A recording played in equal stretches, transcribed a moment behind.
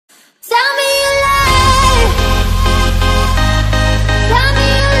Tell me you love, tell me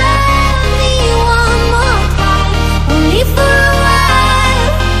you love me one more time, only for a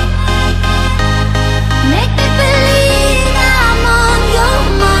while. Make me believe I'm on your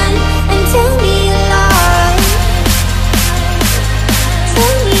mind, and tell me you lie,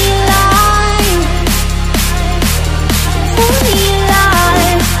 tell me you lie, tell me you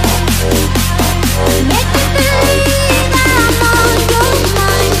lie. Make me believe I'm on your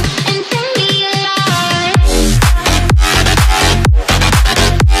mind, and tell me you lie. Tell me you lie.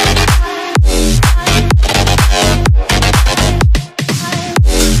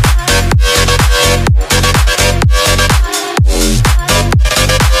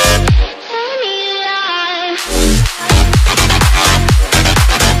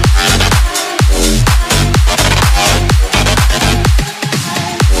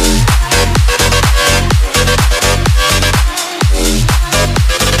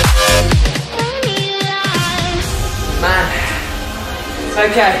 Man,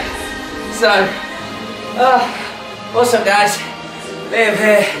 okay, so, what's up guys, Liv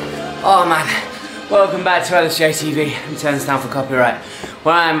here. Oh man, welcome back to Lsjtv. I'm turning this down for copyright.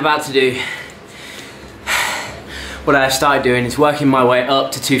 What I'm about to do, what I started doing is working my way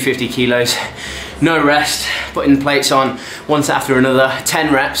up to 250 kilos, no rest, putting the plates on one set after another,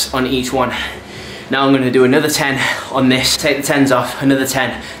 10 reps on each one. Now I'm going to do another 10 on this, take the 10s off, another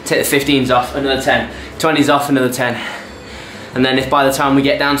 10, take the 15s off, another 10, 20s off, another 10. And then if by the time we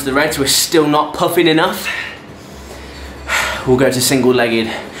get down to the reds we're still not puffing enough, we'll go to single-legged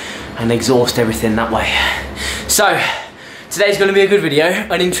and exhaust everything that way. So, today's going to be a good video,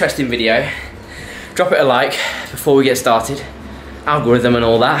 an interesting video. Drop it a like before we get started. Algorithm and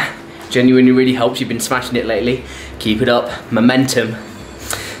all that. Genuinely really helps, you've been smashing it lately. Keep it up, momentum.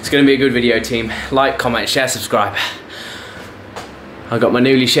 It's going to be a good video, team. Like, comment, share, subscribe. I got my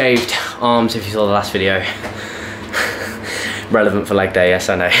newly shaved arms if you saw the last video. Relevant for leg day, yes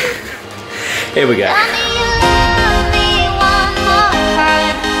I know. Here we go. Tell me you love me one more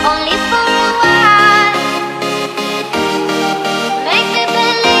time, only for a while. Make me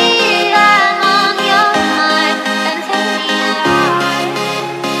believe I'm on your mind, and tell me you lie.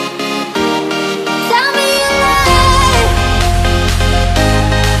 Tell me you lie.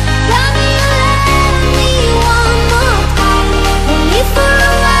 Tell me you love me one more time, only for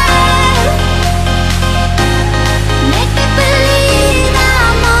a while. Make me believe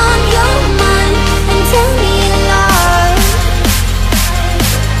I'm on your mind, and tell me you lie.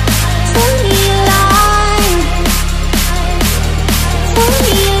 Tell me you lie. Tell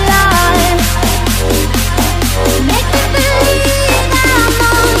me you lie. Make me believe I'm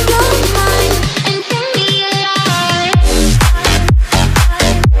on your mind, and tell me you lie. Tell me you lie.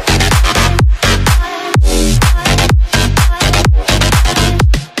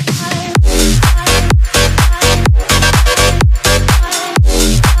 Tell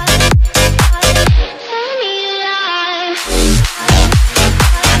me you lie.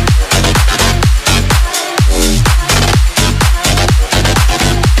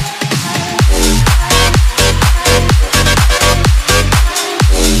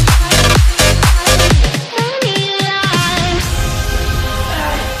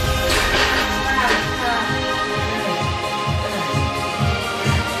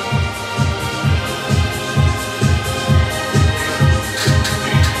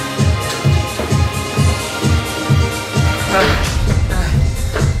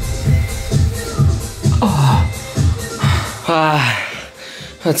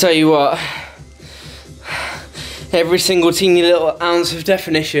 I'll tell you what, every single teeny little ounce of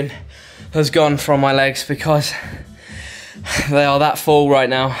definition has gone from my legs because they are that full right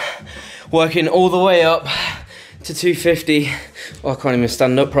now. Working all the way up to 250, oh, I can't even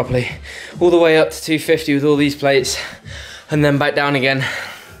stand up properly, all the way up to 250 with all these plates and then back down again.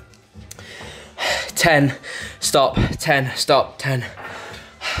 10, stop, 10, stop, 10.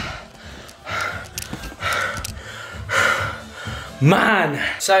 Man!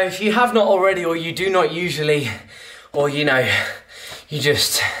 So if you have not already, or you do not usually, or you know, you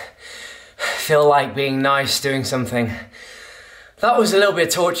just feel like being nice doing something, that was a little bit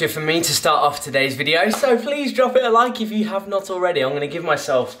of torture for me to start off today's video, so please drop it a like if you have not already. I'm going to give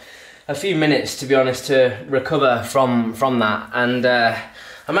myself a few minutes, to be honest, to recover from that, and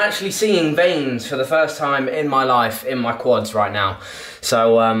I'm actually seeing veins for the first time in my life in my quads right now.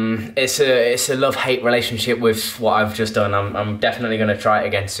 So it's a love-hate relationship with what I've just done. I'm definitely going to try it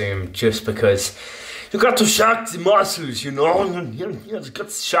again soon, just because you got to shock the muscles, you know. You got to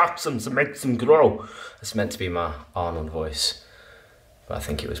shock them to make them grow. That's meant to be my Arnold voice, but I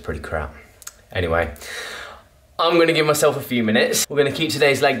think it was pretty crap. Anyway, I'm gonna give myself a few minutes. We're gonna keep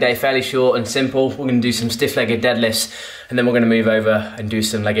today's leg day fairly short and simple. We're gonna do some stiff-legged deadlifts, and then we're gonna move over and do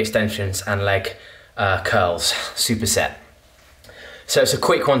some leg extensions and leg curls, superset. So it's a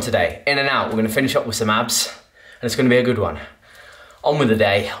quick one today, in and out. We're gonna finish up with some abs, and it's gonna be a good one. On with the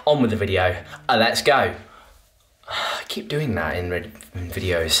day, on with the video, let's go. I keep doing that in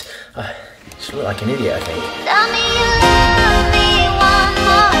videos. I just look like an idiot, I think. Tell me you love me one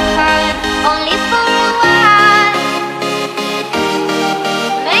more time, only for a while.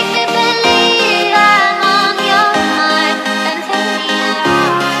 Make me believe I'm on your mind, and tell me you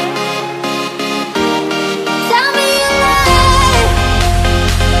lie. Tell me you lie.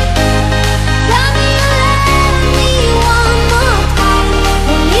 Tell me you love me one more time,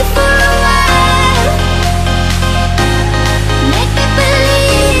 only for a while. Make me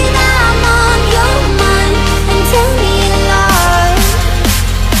believe I'm on your mind, and tell me you lie.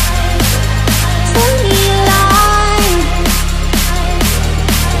 Tell me you lie.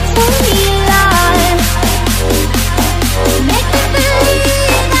 Tell me you lie. Make me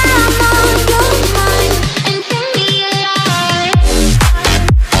believe I'm on your mind, and tell me you lie. Tell me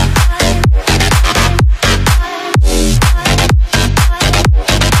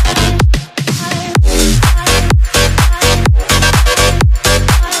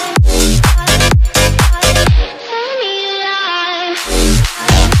you lie.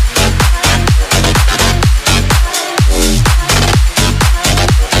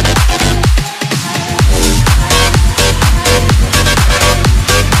 Tell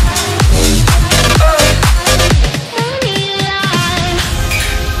me you lie.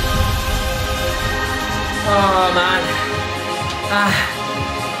 Oh man.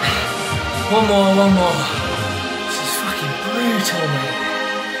 One more. This is fucking brutal, mate.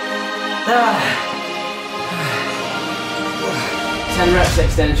 10 reps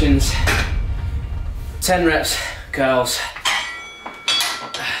extensions. 10 reps curls.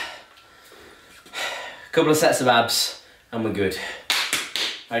 Couple of sets of abs, and we're good.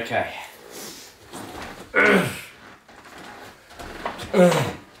 Okay.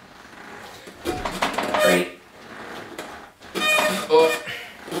 Three. Four.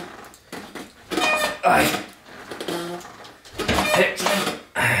 5. 6.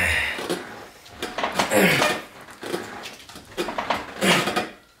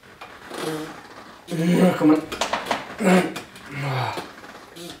 Come on.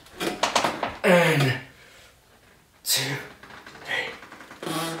 And 2, 3.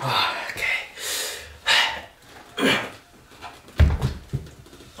 Okay.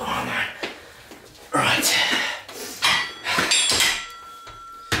 Oh man. Right.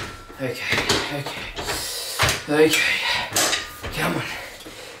 Okay. Come on.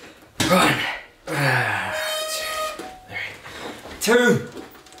 Run. 2,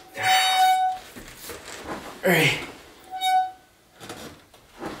 3.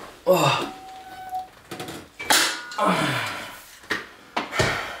 Oh.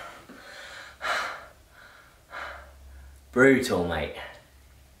 Brutal, mate.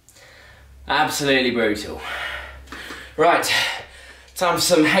 Absolutely brutal. Right, time for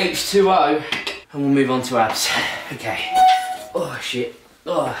some H2O, and we'll move on to abs. Okay. Oh shit.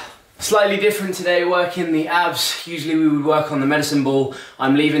 Oh. Slightly different today, working the abs. Usually we would work on the medicine ball.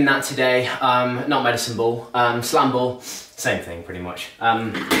 I'm leaving that today. Not medicine ball, slam ball. Same thing, pretty much.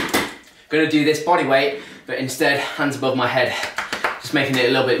 Gonna do this body weight, but instead hands above my head. Just making it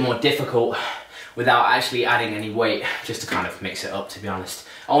a little bit more difficult without actually adding any weight, just to kind of mix it up, to be honest.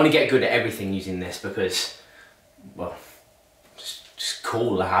 I want to get good at everything using this because, well, just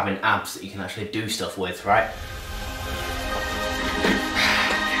cool having abs that you can actually do stuff with, right?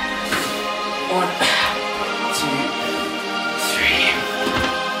 1, 2, 3.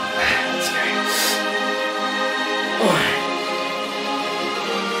 Let's go. 1,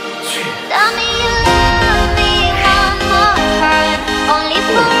 2. Tell me you love me one more time, only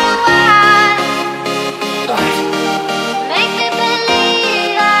for a while. 5. Make me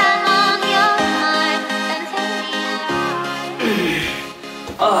believe I'm on your mind, and tell me you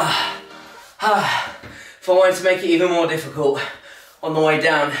lie. If I wanted to make it even more difficult on the way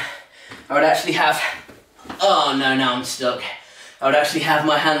down, I would actually have, oh no, now I'm stuck. I would actually have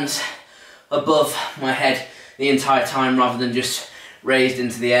my hands above my head the entire time rather than just raised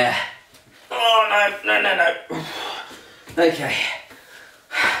into the air. Oh no. Okay.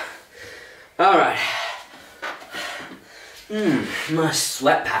 Alright. Nice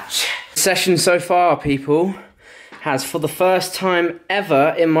sweat patch. Session so far, people, has for the first time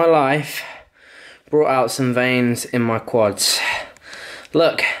ever in my life brought out some veins in my quads.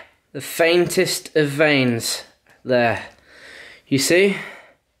 Look, the faintest of veins there. You see?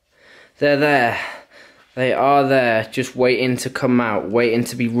 They're there. They are there, just waiting to come out, waiting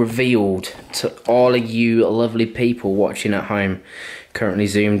to be revealed to all of you lovely people watching at home. Currently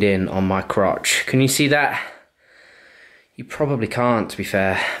zoomed in on my crotch. Can you see that? You probably can't, to be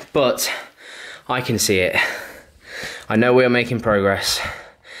fair, but I can see it. I know we are making progress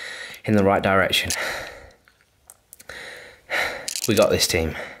in the right direction. We got this,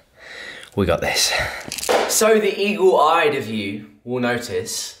 team. We got this. So the eagle-eyed of you will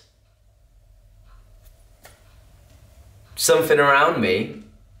notice something around me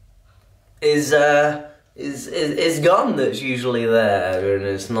is gone that's usually there, and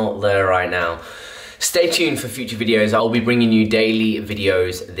it's not there right now. Stay tuned for future videos. I'll be bringing you daily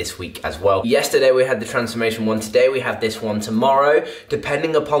videos this week as well. Yesterday we had the transformation one, today we have this one. Tomorrow,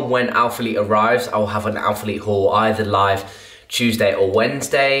 depending upon when Alphalete arrives, I'll have an Alphalete haul either live Tuesday or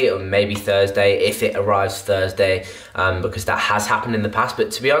Wednesday, or maybe Thursday if it arrives Thursday, because that has happened in the past.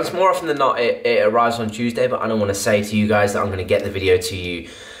 But to be honest, more often than not, it arrives on Tuesday, but I don't want to say to you guys that I'm going to get the video to you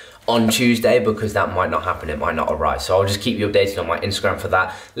on Tuesday, because that might not happen, it might not arrive. So I'll just keep you updated on my Instagram for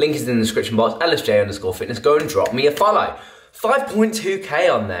that. Link is in the description box, Lsj_fitness. Go and drop me a follow. 5.2k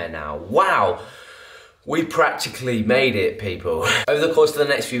on there now, wow. We practically made it, people. Over the course of the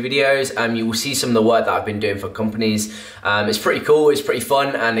next few videos, you will see some of the work that I've been doing for companies. It's pretty cool, it's pretty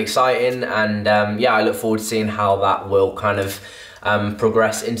fun and exciting, and yeah, I look forward to seeing how that will kind of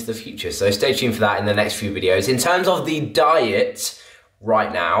progress into the future. So stay tuned for that in the next few videos. In terms of the diet,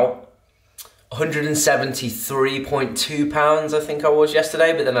 right now, 173.2 pounds I think I was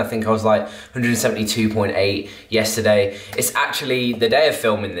yesterday, but then I think I was like 172.8 yesterday. It's actually, the day of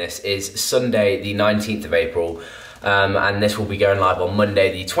filming this is Sunday the 19th of April, and this will be going live on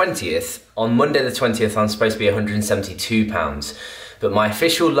Monday the 20th. On Monday the 20th I'm supposed to be 172 pounds, but my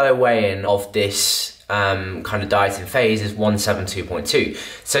official low weigh-in of this kind of dieting phase is 172.2.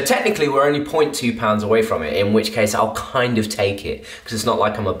 So technically we're only 0.2 pounds away from it, in which case I'll kind of take it, because it's not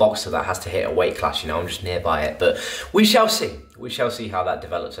like I'm a boxer that has to hit a weight class, you know, I'm just nearby it. But we shall see. We shall see how that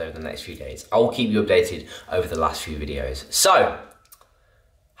develops over the next few days. I will keep you updated over the last few videos. So,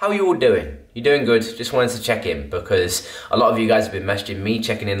 how are you all doing? You doing good? Just wanted to check in, because a lot of you guys have been messaging me,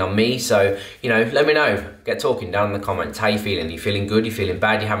 checking in on me. So, you know, let me know. Get talking down in the comments. How you feeling? You feeling good? You feeling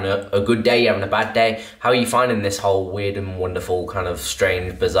bad? You having a good day? You having a bad day? How are you finding this whole weird and wonderful, kind of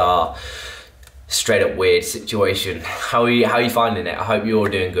strange, bizarre, straight up weird situation? How are you finding it? I hope you're all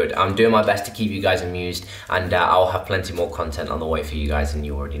doing good. I'm doing my best to keep you guys amused, and I'll have plenty more content on the way for you guys, and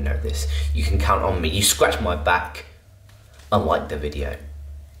you already know this. You can count on me. You scratch my back and like the video,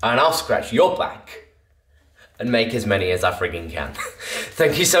 and I'll scratch your back and make as many as I friggin' can.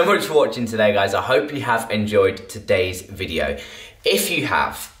 Thank you so much for watching today, guys. I hope you have enjoyed today's video. If you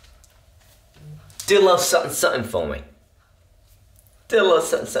have, do a little something, something for me. Do a little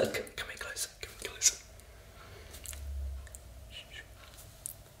something, something. Come here closer, come here closer.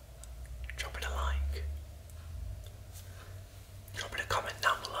 Drop it a like. Drop it a comment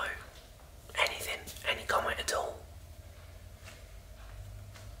down below. Anything, any comment at all.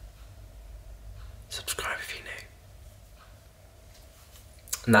 Subscribe if you're new.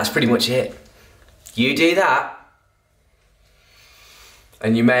 And that's pretty much it. You do that,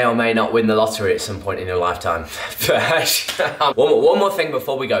 and you may or may not win the lottery at some point in your lifetime. one more thing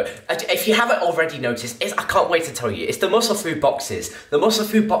before we go. If you haven't already noticed, I can't wait to tell you, it's the muscle food boxes. The muscle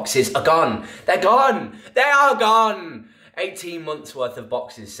food boxes are gone. They're gone. They are gone. 18 months worth of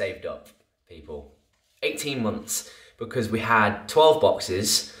boxes saved up, people. 18 months, because we had 12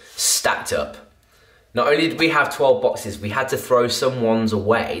 boxes stacked up. Not only did we have 12 boxes, we had to throw some ones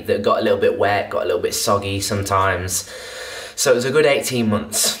away that got a little bit wet, got a little bit soggy sometimes. So it was a good 18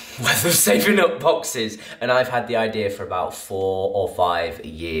 months worth of saving up boxes, and I've had the idea for about 4 or 5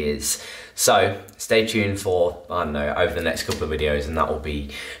 years. So stay tuned for, I don't know, over the next couple of videos, and that will be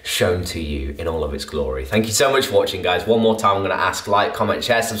shown to you in all of its glory. Thank you so much for watching, guys. One more time I'm gonna ask, like, comment,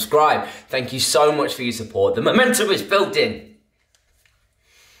 share, subscribe. Thank you so much for your support. The momentum is building.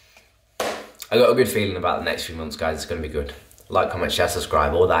 I got a good feeling about the next few months, guys. It's going to be good. Like, comment, share,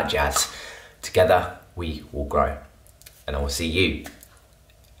 subscribe, all that jazz. Together, we will grow. And I will see you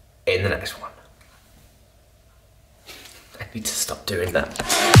in the next one. I need to stop doing that.